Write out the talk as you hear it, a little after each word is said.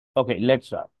Okay, let's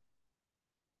start.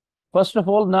 First of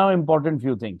all, now important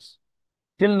few things.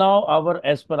 Till now,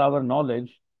 as per our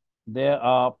knowledge, there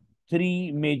are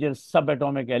three major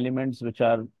subatomic elements which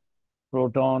are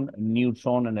proton,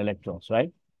 neutron, and electrons,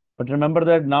 right? But remember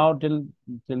that now, till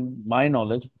my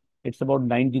knowledge, it's about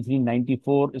 93,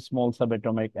 94 small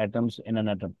subatomic atoms in an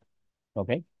atom.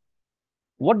 Okay.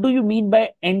 What do you mean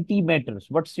by antimatters?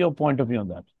 What's your point of view on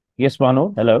that? Yes,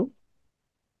 Manu. Hello.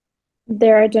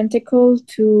 They're identical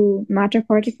to matter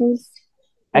particles,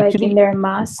 like in Actually, their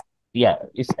mass. yeah,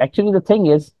 it's actually the thing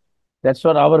is that's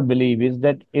what our belief is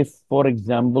that if, for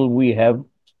example, we have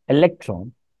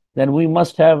electron, then we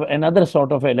must have another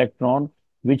sort of electron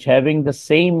which having the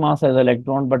same mass as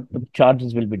electron, but the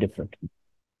charges will be different.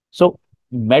 So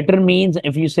matter means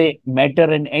if you say matter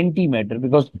and antimatter,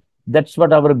 because that's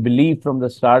what our belief from the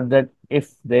start that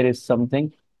if there is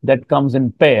something that comes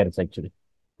in pairs actually,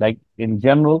 like in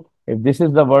general, if this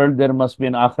is the world, there must be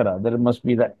an akhira, there must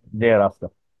be the thereafter.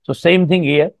 So same thing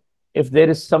here. If there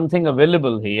is something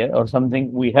available here or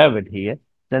something we have it here,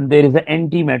 then there is an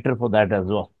antimatter for that as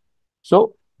well.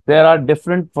 So there are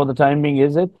different for the time being.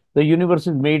 Is it the universe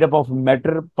is made up of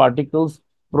matter particles,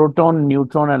 proton,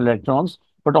 neutron, and electrons,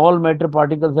 but all matter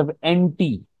particles have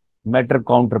anti-matter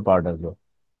counterpart as well.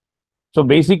 So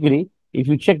basically, if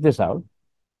you check this out,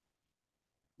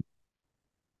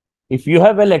 if you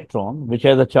have electron, which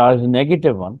has a charge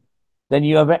 -1, then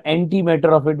you have an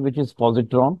antimatter of it, which is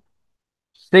positron.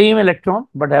 Same electron,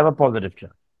 but have a positive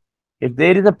charge. If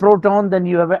there is a proton, then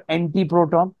you have an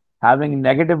anti-proton having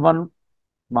 -1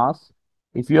 mass.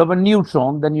 If you have a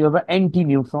neutron, then you have an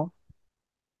anti-neutron.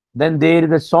 Then there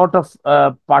is a sort of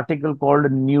particle called a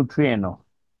neutrino.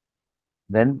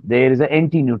 Then there is an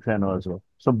anti-neutrino as well.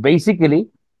 So basically,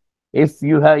 if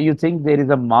you think there is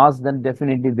a mass, then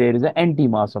definitely there is an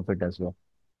anti-mass of it as well,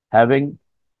 having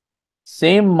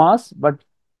same mass but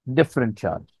different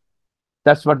charge.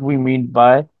 That's what we mean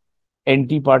by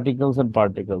antiparticles and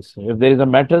particles. If there is a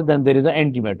matter, then there is an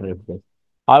antimatter. If there.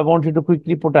 I want you to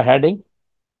quickly put a heading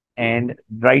and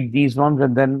write these ones,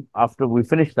 and then after we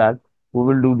finish that, we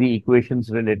will do the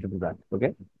equations related to that.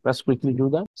 Okay, let's quickly do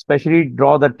that. Especially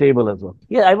draw that table as well.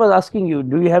 Yeah, I was asking you,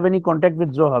 do you have any contact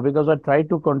with Zoha? Because I tried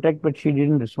to contact, but she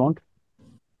didn't respond.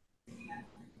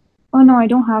 Oh no, I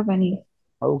don't have any.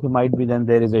 Okay, might be then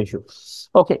there is a issue.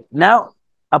 Okay, now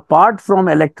apart from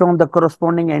electron, the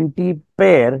corresponding anti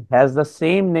pair has the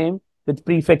same name with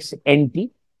prefix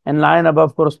anti, and line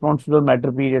above corresponds to the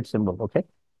matter period symbol. Okay,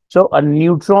 so a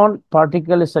neutron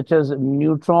particle is such as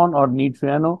neutron or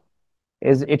neutrino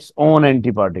is its own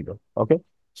antiparticle. Okay,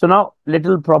 so now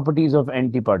little properties of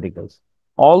antiparticles.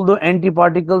 Although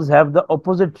antiparticles have the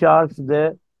opposite charge to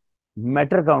their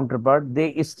matter counterpart,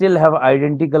 they still have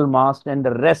identical mass and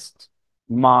rest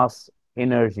mass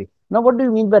energy. Now, what do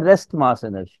you mean by rest mass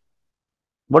energy?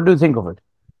 What do you think of it?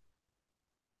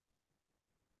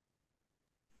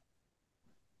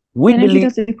 We Energy believe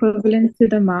that's equivalent to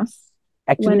the mass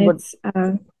when actually,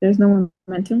 but there's no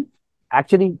momentum.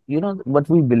 actually, what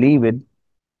we believe in,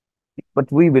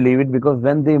 but we believe it because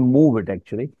when they move it,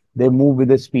 actually, they move with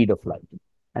the speed of light.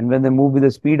 And when they move with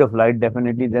the speed of light,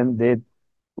 definitely then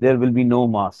there will be no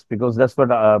mass because that's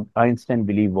what Einstein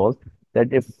believed was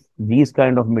that if these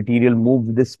kind of material move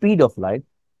with the speed of light,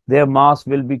 their mass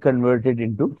will be converted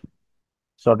into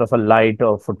sort of a light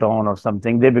or photon or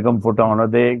something. They become photon or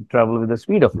they travel with the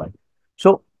speed of light.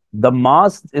 So the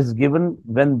mass is given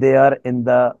when they are in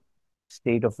the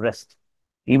state of rest,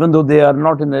 even though they are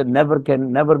not in the never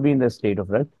be in the state of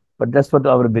rest. But that's what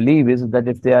our belief is that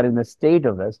if they are in the state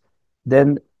of rest,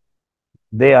 then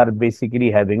they are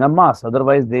basically having a mass.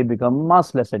 Otherwise, they become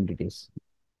massless entities.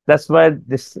 That's why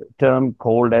this term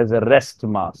called as a rest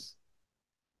mass.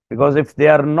 Because if they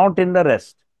are not in the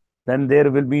rest, then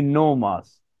there will be no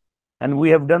mass. And we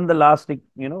have done the last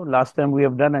time we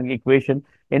have done an equation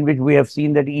in which we have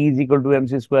seen that E is equal to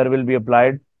mc square will be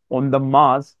applied on the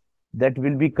mass that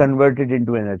will be converted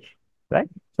into energy, right?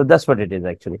 So that's what it is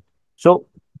actually. So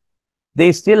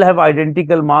they still have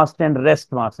identical mass and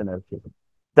rest mass energy.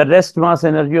 The rest mass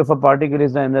energy of a particle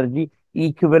is the energy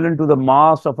equivalent to the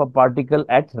mass of a particle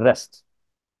at rest.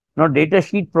 Now, data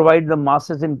sheet provides the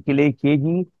masses in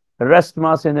kg, rest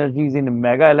mass energies in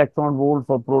mega electron volt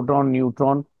for proton,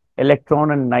 neutron,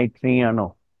 electron, and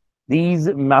neutrino. These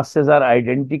masses are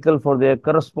identical for their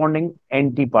corresponding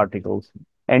antiparticles: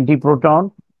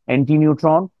 antiproton,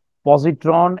 antineutron,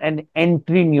 positron, and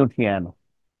antineutrino.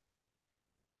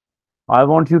 I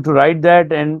want you to write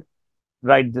that and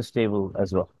write this table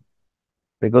as well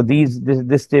because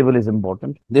this table is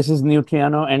important. This is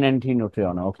neutrino and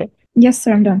antineutrino. Okay, Yes,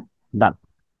 sir, I'm done. done.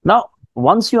 Now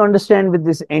once you understand with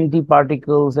this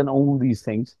antiparticles and all these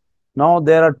things, now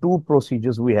there are two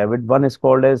procedures we have it. One is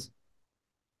called as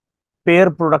pair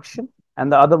production,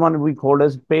 and the other one we call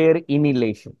as pair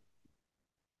annihilation.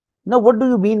 Now, what do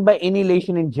you mean by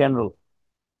annihilation in general?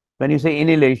 When you say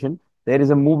annihilation, there is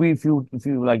a movie, if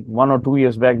you like 1 or 2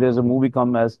 years back, there's a movie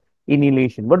come as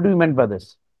Annihilation. What do you mean by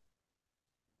this?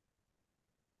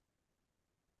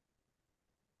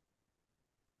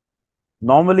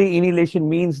 Normally, annihilation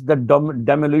means the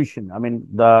demolition. I mean,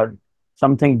 the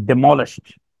something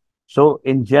demolished. So,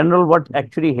 in general, what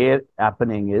actually here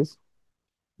happening is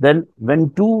then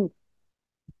when two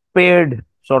paired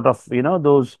sort of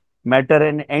those matter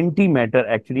and antimatter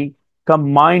actually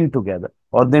combine together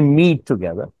or they meet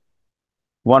together,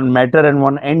 one matter and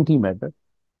one antimatter,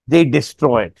 they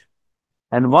destroy it.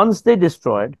 And once they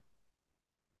destroy it,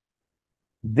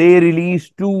 they release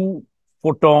two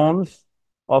photons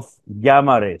of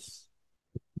gamma rays.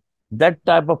 That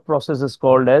type of process is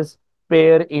called as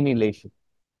pair annihilation.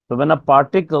 So when a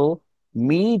particle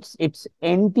meets its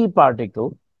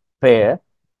antiparticle pair,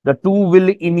 the two will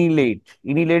annihilate.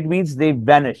 Annihilate means they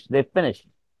vanish, they finish.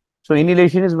 So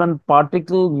annihilation is when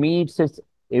particle meets its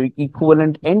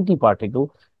equivalent antiparticle,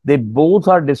 they both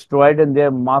are destroyed and their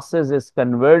masses is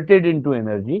converted into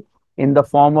energy in the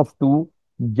form of two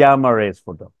gamma rays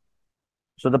photons.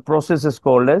 So the process is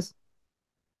called as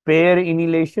pair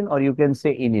annihilation, or you can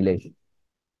say annihilation.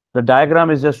 The diagram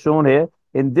is just shown here.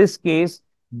 In this case,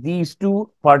 these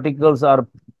two particles are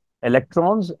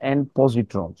electrons and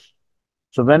positrons.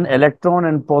 So when electron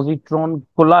and positron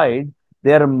collide,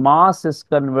 their mass is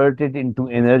converted into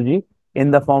energy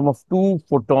in the form of two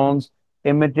photons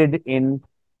emitted in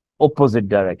opposite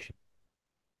direction,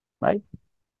 right?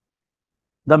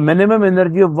 The minimum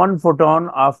energy of one photon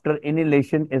after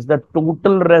annihilation is the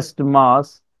total rest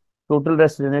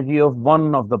energy of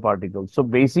one of the particles. So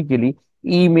basically,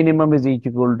 E minimum is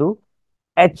equal to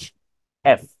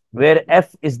HF, where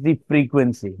F is the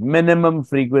frequency, minimum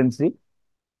frequency,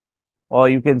 or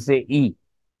you can say E.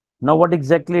 Now, what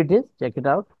exactly it is? Check it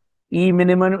out. E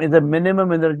minimum is the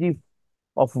minimum energy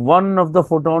of one of the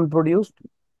photon produced.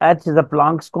 H is a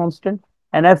Planck's constant,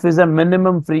 and F is a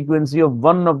minimum frequency of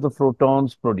one of the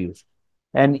photons produced.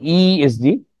 And E is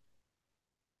the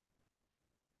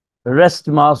rest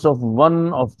mass of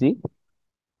one of the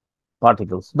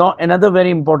particles. Now, another very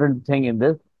important thing in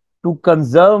this, to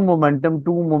conserve momentum,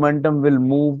 two momentum will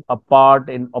move apart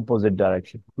in opposite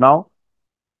direction. Now,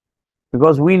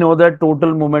 because we know that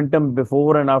total momentum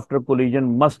before and after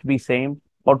collision must be same,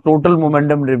 or total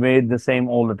momentum remains the same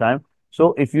all the time.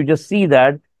 So if you just see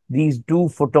that these two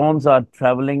photons are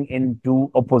traveling in two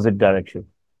opposite directions,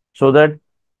 so that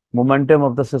momentum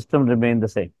of the system remain the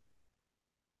same,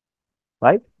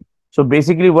 right? So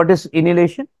basically, what is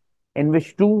annihilation? In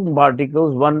which two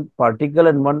particles, one particle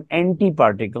and one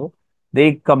antiparticle,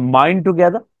 they combine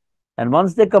together, and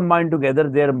once they combine together,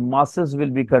 their masses will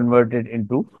be converted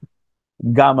into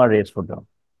gamma rays photon.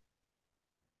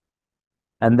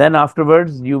 And then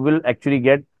afterwards, you will actually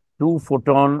get two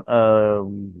photon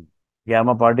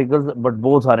gamma particles, but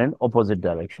both are in opposite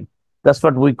direction. That's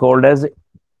what we called as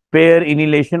pair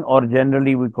annihilation, or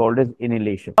generally we called as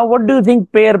annihilation. Now, what do you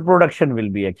think pair production will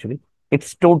be actually?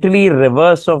 It's totally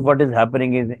reverse of what is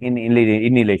happening in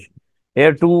annihilation.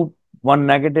 Here, one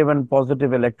negative and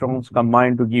positive electrons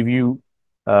combine to give you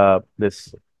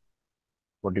this,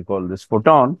 what you call this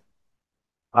photon.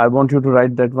 I want you to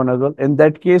write that one as well. In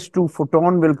that case, two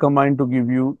photon will combine to give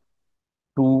you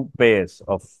two pairs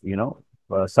of,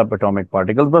 subatomic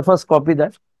particles. But first, copy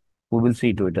that. We will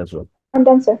see to it as well. I'm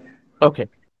done, sir. Okay.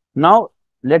 Now,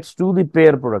 let's do the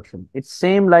pair production. It's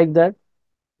same like that,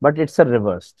 but it's a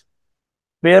reversed.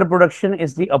 Pair production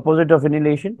is the opposite of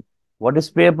annihilation. What is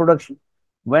pair production?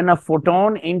 When a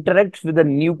photon interacts with a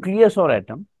nucleus or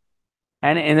atom,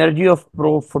 and energy of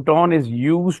photon is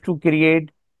used to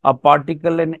create a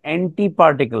particle and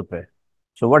anti-particle pair.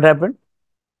 So what happened?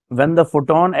 When the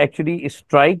photon actually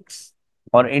strikes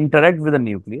or interact with the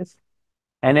nucleus,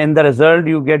 and in the result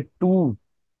you get two,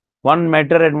 one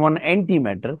matter and one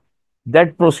antimatter,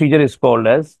 that procedure is called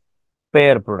as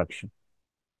pair production.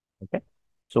 Okay.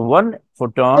 So one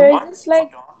photon. So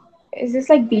is this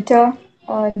like beta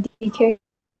decay?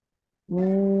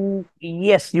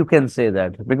 Yes, you can say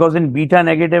that, because in beta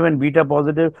negative and beta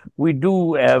positive, we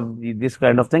do have this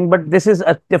kind of thing, but this is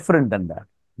a different than that.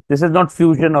 This is not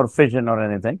fusion or fission or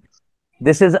anything.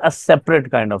 This is a separate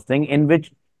kind of thing in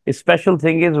which a special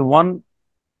thing is one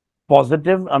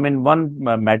positive, I mean, one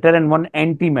matter and one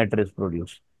antimatter is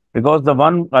produced. Because the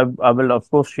one I will, of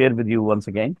course, share with you once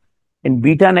again. In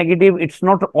beta negative, it's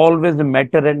not always the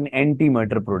matter and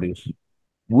antimatter produced.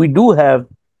 We do have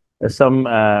some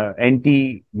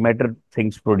antimatter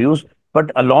things produced.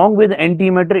 But along with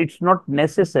antimatter, it's not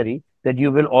necessary that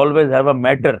you will always have a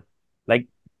matter. Like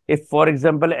if, for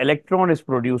example, electron is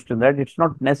produced in that, it's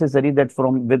not necessary that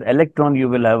from with electron you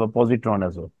will have a positron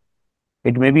as well.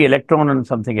 It may be electron and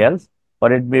something else,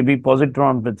 or it may be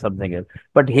positron with something else.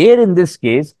 But here in this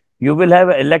case, you will have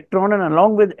an electron, and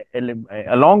along with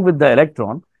the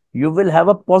electron, you will have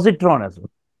a positron as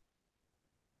well,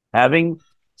 having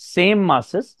same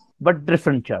masses but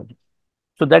different charges.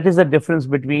 So that is the difference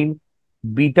between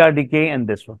beta decay and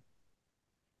this one.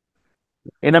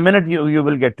 In a minute, you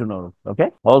will get to know.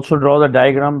 Okay. Also draw the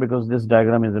diagram because this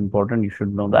diagram is important. You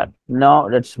should know that. Now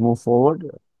let's move forward.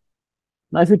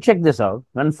 Now, if you check this out,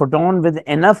 when photon with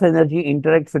enough energy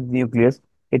interacts with nucleus,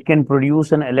 it can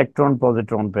produce an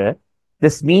electron-positron pair.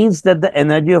 This means that the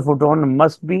energy of photon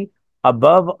must be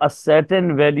above a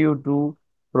certain value to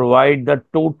provide the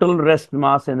total rest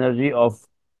mass energy of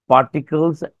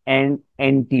particles and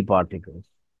antiparticles.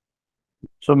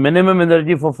 So minimum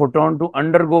energy for photon to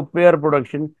undergo pair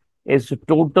production is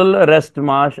total rest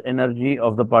mass energy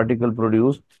of the particle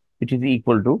produced, which is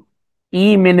equal to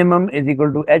E minimum is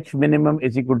equal to H minimum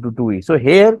is equal to 2E. So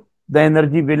here the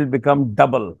energy will become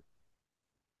double.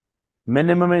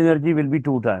 Minimum energy will be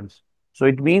 2 times. So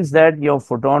it means that your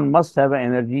photon must have an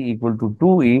energy equal to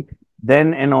 2E.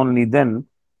 Then and only then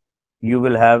you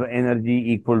will have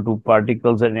energy equal to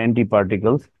particles and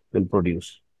antiparticles will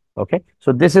produce. Okay.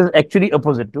 So this is actually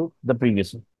opposite to the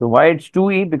previous one. So why it's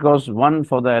 2E? Because one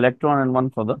for the electron and one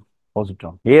for the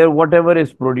positron. Here, whatever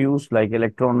is produced like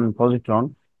electron and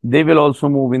positron, they will also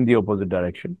move in the opposite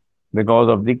direction because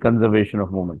of the conservation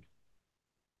of moment.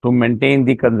 To maintain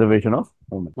the conservation of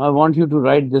moment. Now I want you to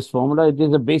write this formula. It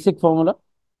is a basic formula.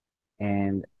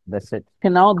 And that's it. Okay,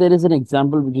 now there is an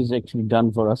example which is actually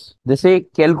done for us. They say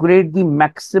calculate the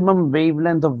maximum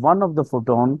wavelength of one of the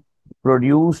photon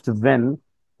produced when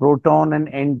proton and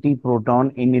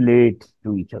antiproton annihilate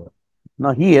to each other.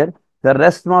 Now here, the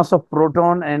rest mass of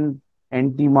proton and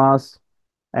antiproton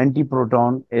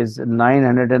is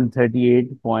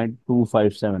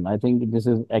 938.257. I think this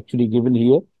is actually given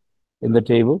here in the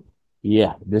table.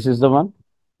 Yeah, this is the one,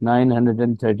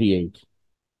 938.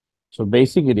 So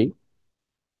basically,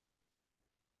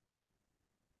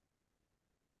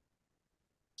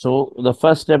 so the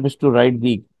first step is to write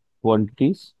the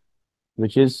quantities,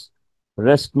 which is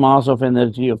rest mass of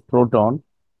energy of proton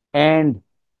and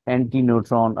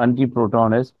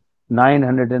antiproton is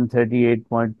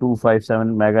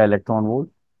 938.257 mega electron volt.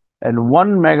 And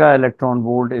 1 mega electron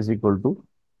volt is equal to,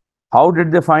 how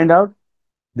did they find out?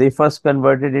 They first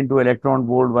converted into electron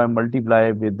volt by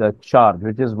multiply with the charge,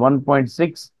 which is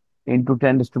 1.6 into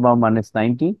 10 to the power minus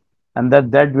 90. And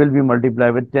that will be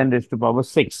multiplied with 10 to the power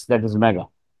 6, that is mega.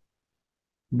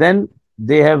 Then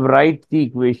they have write the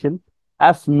equation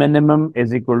F minimum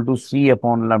is equal to C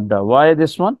upon lambda. Why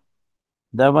this one?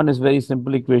 That one is very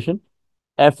simple equation.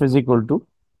 F is equal to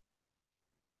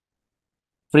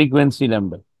frequency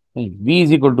lambda. V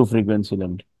is equal to frequency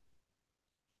lambda,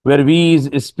 where V is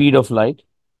speed of light.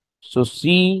 So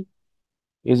C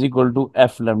is equal to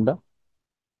F lambda.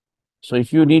 So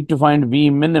if you need to find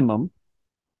V minimum,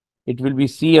 it will be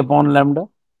C upon lambda.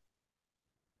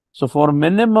 So for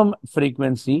minimum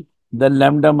frequency, the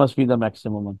lambda must be the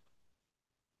maximum one.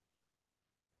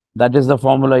 That is the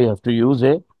formula you have to use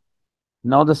here.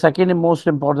 Now the second and most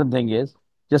important thing is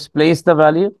just place the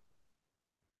value,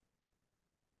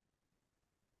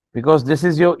 because this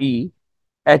is your E,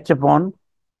 H upon.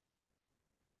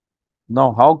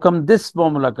 Now how come this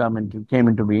formula came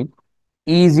into being?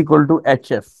 E is equal to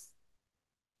HF.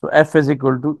 So F is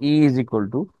equal to E is equal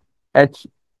to H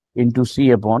into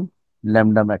C upon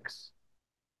lambda max.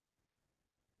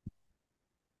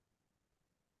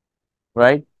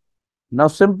 Right? Now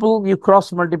simple, you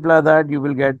cross multiply that, you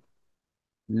will get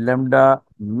lambda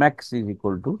max is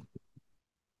equal to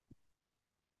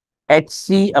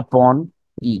HC upon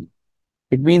E.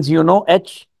 It means you know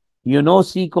H, you know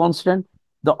C constant.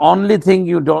 The only thing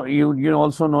you don't you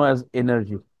also know as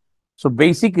energy. So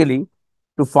basically,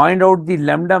 to find out the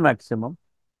lambda maximum,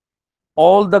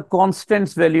 all the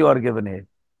constants value are given here.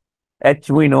 H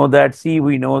we know that, C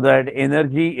we know that,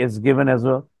 energy is given as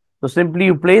well. So simply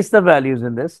you place the values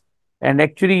in this, and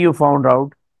actually you found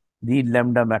out the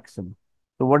lambda maximum.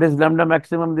 So what is lambda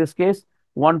maximum in this case?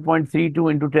 1.32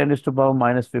 into 10 to the power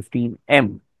minus 15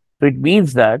 m. So it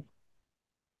means that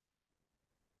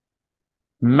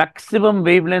maximum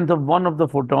wavelength of one of the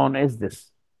photon is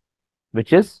this,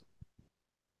 which is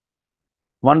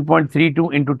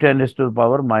 1.32 into 10 to the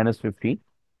power minus 15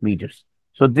 meters.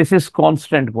 So this is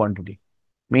constant quantity.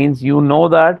 Means you know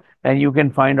that, and you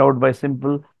can find out by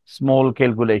simple small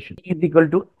calculation. E is equal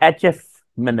to HF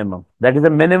minimum. That is the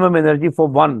minimum energy for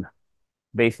one,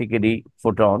 basically,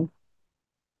 photon.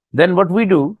 Then what we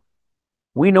do,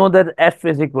 we know that F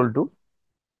is equal to,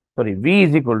 sorry, V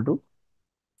is equal to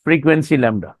frequency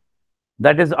lambda.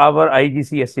 That is our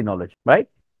IGCSE knowledge, right?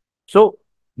 So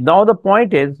now the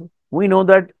point is, we know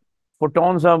that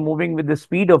photons are moving with the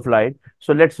speed of light.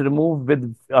 So let's remove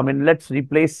with, I mean, let's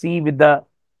replace C with the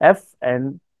F,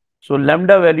 and so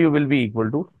lambda value will be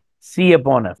equal to C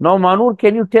upon F. Now, Manur,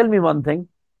 can you tell me one thing?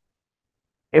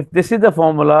 If this is the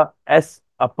formula S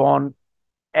upon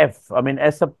F, I mean,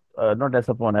 not S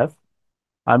upon F,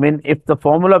 I mean, if the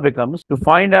formula becomes to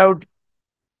find out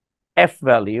F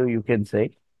value, you can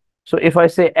say. So if I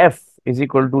say F is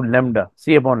equal to lambda,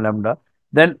 C upon lambda,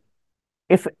 then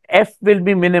if F will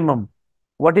be minimum,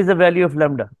 what is the value of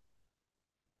lambda?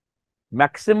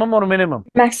 Maximum or minimum?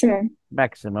 Maximum.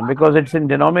 Maximum, because it's in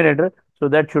denominator, so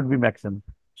that should be maximum.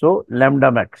 So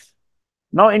lambda max.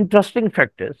 Now, interesting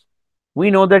fact is,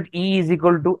 we know that E is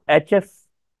equal to HF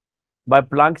by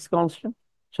Planck's constant.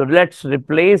 So let's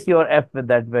replace your F with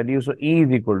that value. So E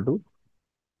is equal to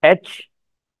H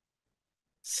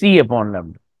C upon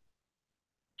lambda.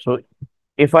 So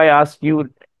if I ask you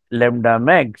lambda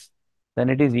max, then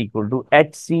it is equal to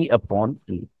HC upon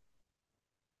E.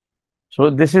 So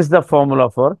this is the formula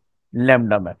for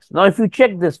lambda max. Now, if you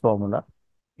check this formula,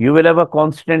 you will have a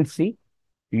constant C,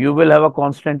 you will have a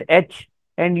constant H,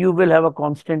 and you will have a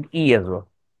constant E as well.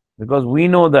 Because we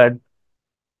know that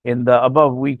in the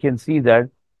above, we can see that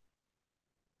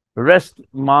rest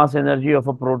mass energy of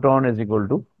a proton is equal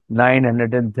to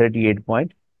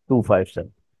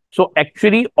 938.257. So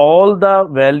actually, all the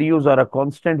values are a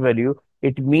constant value.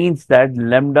 It means that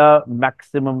lambda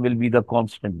maximum will be the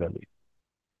constant value.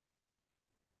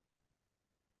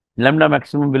 Lambda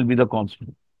maximum will be the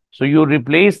constant. So you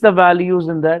replace the values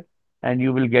in that and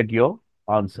you will get your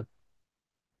answer.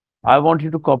 I want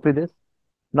you to copy this.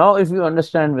 Now, if you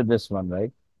understand with this one,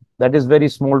 right, that is very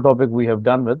small topic we have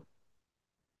done with.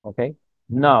 Okay.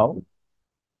 Now,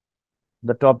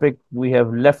 the topic we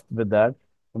have left with that,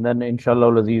 and then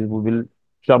inshallah, Aziz, we will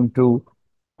jump to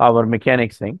our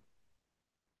mechanics thing.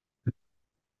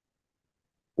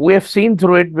 We have seen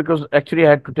through it because actually I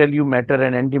had to tell you matter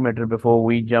and antimatter before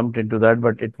we jumped into that,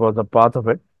 but it was a part of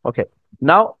it. Okay.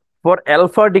 Now, for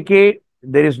alpha decay,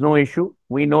 there is no issue.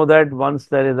 We know that once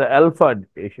there is a alpha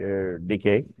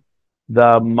decay,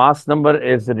 the mass number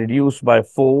is reduced by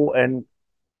 4 and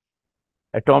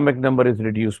atomic number is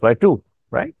reduced by 2,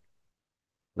 right?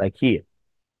 Like here.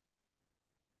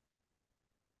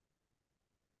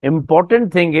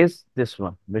 Important thing is this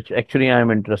one, which actually I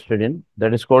am interested in.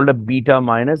 That is called a beta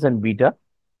minus and beta.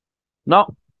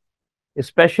 Now,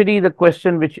 especially the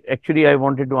question which actually I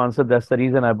wanted to answer, that's the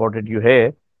reason I brought it you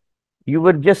here. You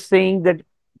were just saying that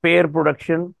pair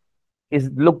production is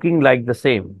looking like the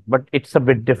same, but it's a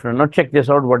bit different. Now check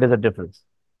this out. What is the difference?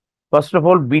 First of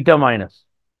all, beta minus.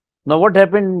 Now what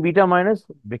happened in beta minus?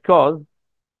 Because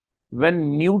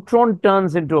when neutron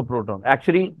turns into a proton,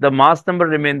 actually the mass number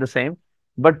remain the same,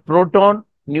 but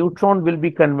neutron will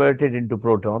be converted into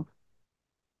proton.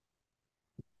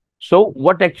 So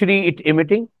what actually it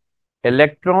emitting?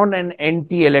 Electron and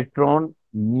anti-electron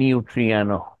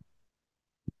neutrino.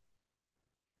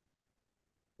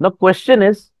 Now question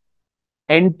is,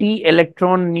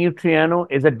 anti-electron neutrino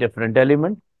is a different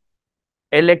element.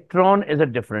 Electron is a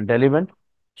different element.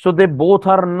 So they both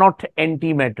are not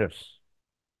antimatters.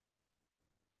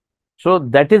 So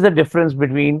that is the difference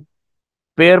between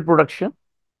pair production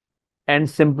and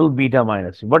simple beta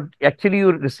minus. What actually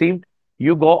you received,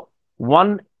 you got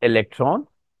one electron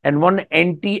and one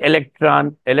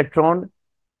electron,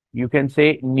 you can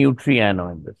say neutrino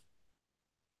in this.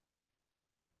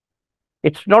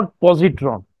 It's not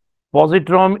positron.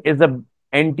 Positron is the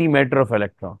antimatter of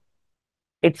electron.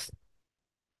 It's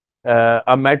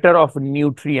a matter of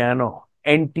neutrino,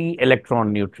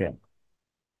 anti-electron neutrino,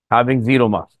 having zero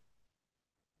mass.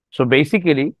 So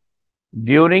basically,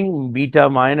 during beta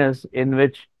minus, in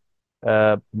which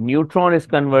neutron is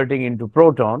converting into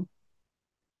proton,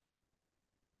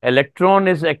 electron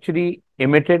is actually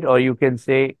emitted, or you can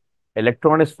say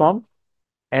electron is formed,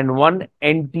 and one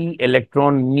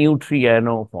anti-electron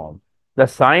neutrino formed. The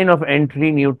sign of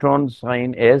anti-neutron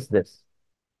sign is this.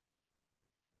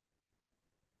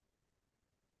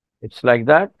 It's like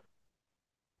that.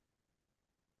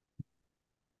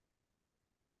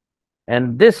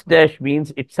 And this dash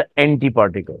means it's an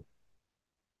antiparticle.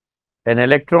 An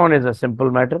electron is a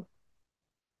simple matter.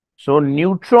 So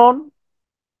neutron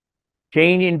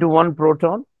change into one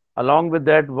proton, along with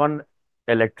that one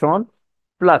electron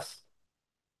plus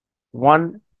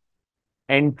one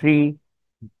anti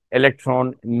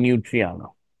electron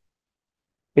neutrino.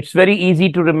 It's very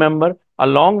easy to remember.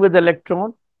 Along with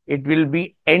electron, it will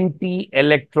be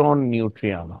anti-electron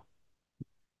neutrino.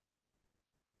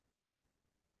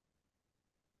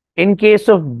 In case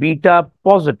of beta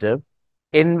positive,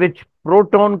 in which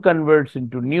proton converts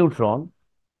into neutron,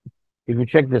 if you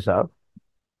check this out,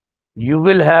 you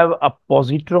will have a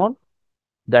positron,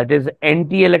 that is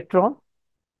anti-electron,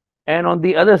 and on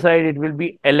the other side it will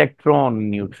be electron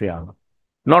neutrino,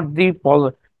 not the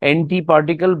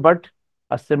anti-particle but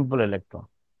a simple electron.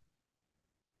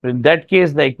 So in that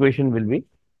case, the equation will be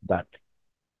that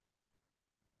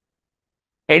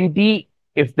anti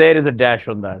if there is a dash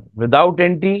on that, without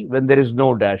anti when there is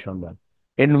no dash on that.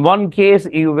 In one case,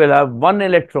 you will have one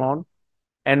electron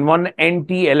and one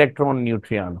anti-electron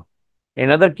neutrino. In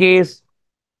other case,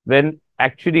 when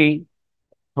actually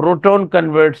proton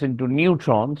converts into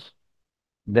neutrons,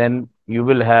 then you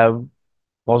will have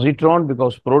positron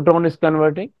because proton is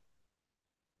converting,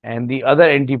 and the other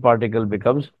antiparticle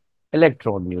becomes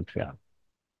electron neutron.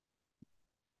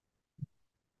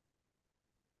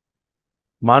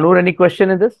 Manur, any question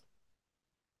in this?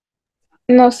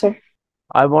 No, sir.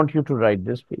 I want you to write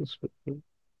this, please. Quickly.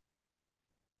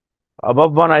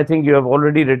 Above one, I think you have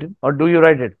already written, or do you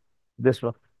write it? This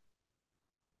one.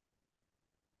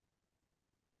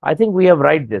 I think we have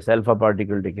write this alpha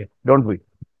particle decay, don't we?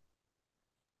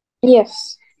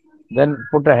 Yes. Then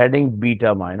put a heading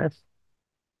beta minus.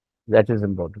 That is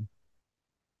important.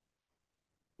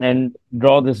 And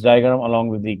draw this diagram along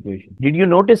with the equation. Did you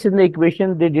notice in the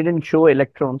equation they didn't show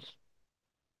electrons?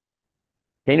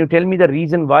 Can you tell me the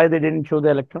reason why they didn't show the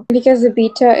electron? Because the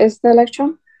beta is the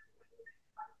electron.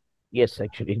 Yes,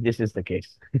 actually, this is the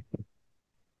case.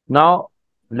 Now,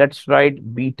 let's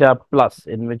write beta plus,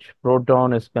 in which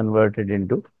proton is converted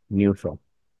into neutron.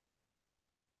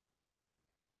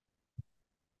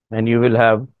 And you will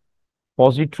have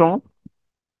positron.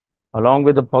 Along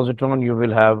with the positron, you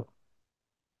will have,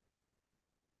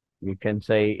 you can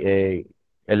say,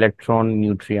 a electron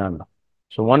neutrino.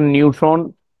 So one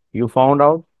neutron you found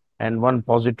out, and one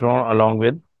positron along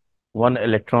with one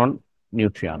electron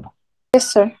neutrino.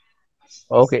 Yes, sir.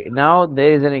 Okay, now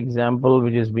there is an example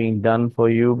which is being done for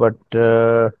you, but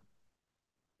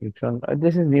neutron,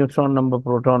 this is neutron number,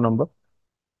 proton number.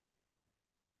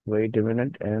 Wait a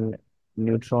minute, and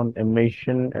neutron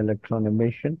emission, electron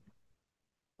emission.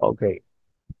 Okay.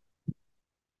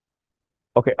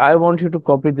 Okay, I want you to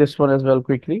copy this one as well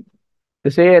quickly. They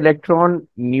say electron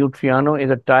neutrino is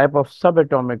a type of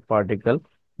subatomic particle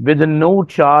with no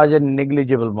charge and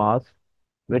negligible mass,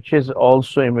 which is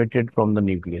also emitted from the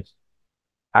nucleus.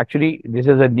 Actually, this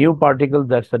is a new particle.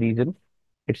 That's the reason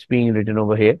it's being written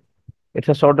over here. It's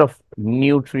a sort of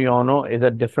neutrino, is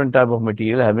a different type of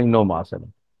material having no mass in it.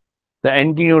 The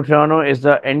antineutrino is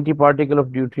the antiparticle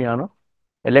of neutrino.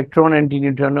 Electron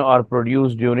antineutrino are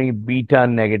produced during beta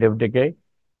negative decay,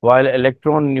 while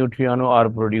electron neutrino are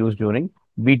produced during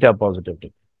beta positive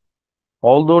decay.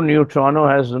 Although neutrino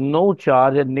has no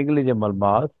charge and negligible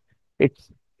mass,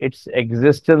 its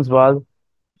existence was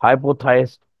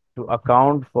hypothesized to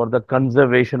account for the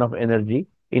conservation of energy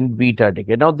in beta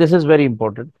decay. Now, this is very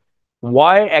important.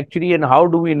 Why actually, and how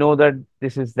do we know that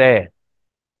this is there?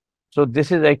 So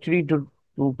this is actually to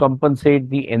compensate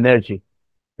the energy,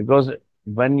 because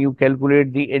when you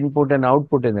calculate the input and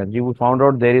output energy, we found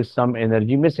out there is some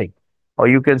energy missing, or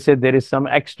you can say there is some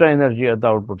extra energy at the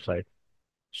output side.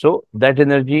 So that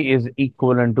energy is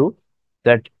equivalent to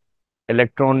that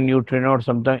electron neutrino or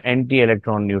sometimes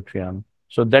anti-electron neutrino.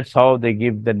 So that's how they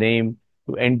give the name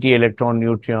to anti-electron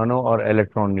neutrino or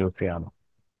electron neutrino.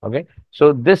 Okay.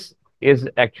 So this is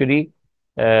actually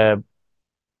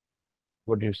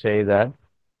what do you say that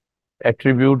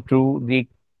attribute to the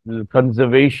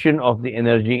conservation of the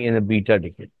energy in a beta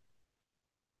decay.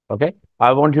 Okay.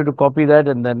 I want you to copy that,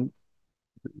 and then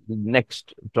the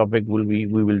next topic will be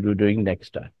we will be doing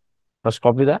next time. First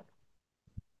copy that.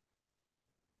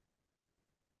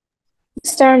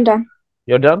 Sir, I'm done.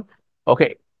 You're done?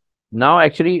 Okay. Now,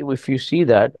 actually, if you see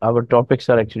that our topics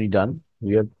are actually done,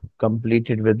 we have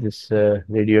completed with this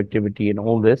radioactivity and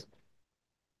all this.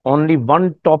 Only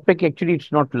one topic, actually,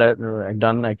 it's not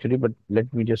done actually, but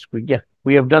let me just quick. Yeah,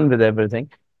 we have done with everything.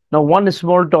 Now, one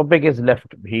small topic is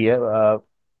left here.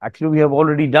 Actually, we have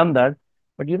already done that.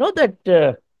 But you know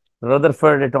that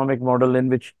Rutherford atomic model in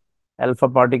which alpha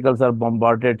particles are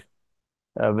bombarded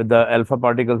with the alpha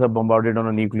particles are bombarded on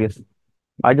a nucleus.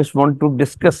 I just want to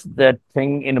discuss that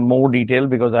thing in more detail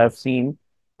because I have seen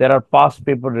there are past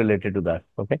papers related to that.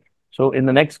 Okay. So in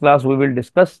the next class, we will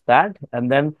discuss that,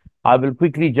 and then I will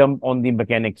quickly jump on the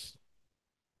mechanics.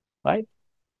 Right.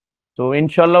 So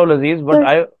inshallah, Aziz, but Sir,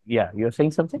 I, yeah, you're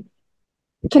saying something?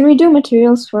 can we do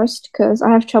materials first? Because I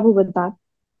have trouble with that.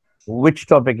 Which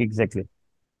topic exactly?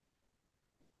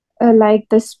 Like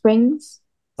the springs,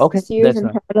 Okay, series that's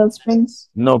and fine. parallel springs.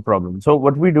 No problem. So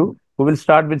what we do, we will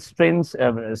start with strains,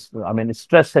 I mean,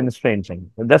 stress and strain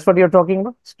thing. That's what you're talking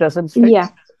about? Stress and strain? Yeah,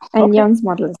 and Okay. Young's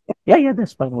model. Yeah, yeah,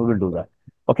 that's fine. We will do that.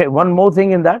 Okay, one more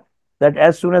thing in that, that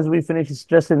as soon as we finish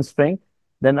stress and strain,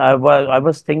 then I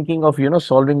was thinking of,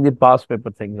 solving the past paper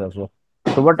things as well.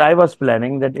 So what I was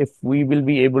planning that if we will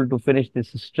be able to finish this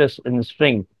stress and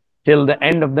strain till the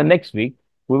end of the next week,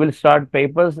 we will start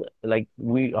papers like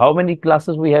how many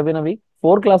classes we have in a week?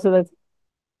 Four classes, I think.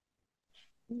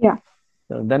 Yeah.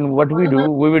 Then what we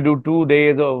will do 2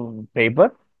 days of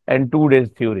paper and 2 days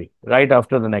theory right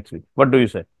after the next week. What do you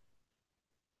say?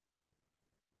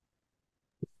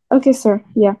 Okay, sir.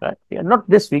 Yeah. Right? Yeah, not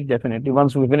this week, definitely.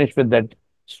 Once we finish with that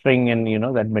string and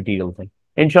that material thing.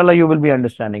 Inshallah, you will be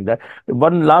understanding that.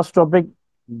 One last topic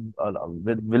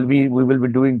we will be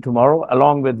doing tomorrow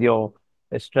along with your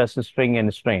stress, string,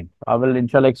 and strain. I will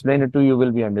inshallah explain it to you.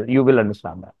 You will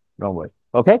understand that. Don't worry.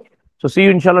 Okay. So see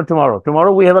you inshallah tomorrow.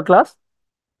 Tomorrow we have a class.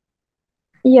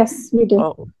 Yes, we do.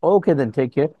 Oh, okay then.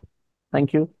 Take care.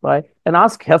 Thank you. Bye. And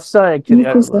ask Hafsa You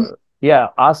actually. too, sir. Yeah,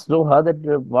 ask Zoha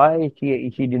that why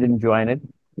she didn't join it,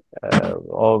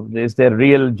 or is there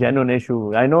real genuine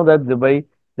issue? I know that Dubai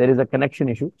there is a connection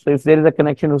issue. So if there is a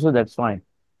connection issue, that's fine.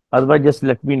 Otherwise, just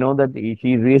let me know that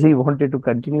she really wanted to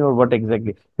continue or what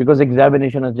exactly. Because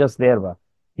examination is just there. Ba.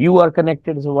 You are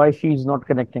connected, so why she is not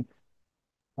connecting?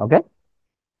 Okay.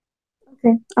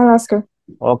 Okay, I'll ask her.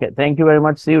 Okay. Thank you very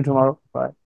much. See you tomorrow. Bye.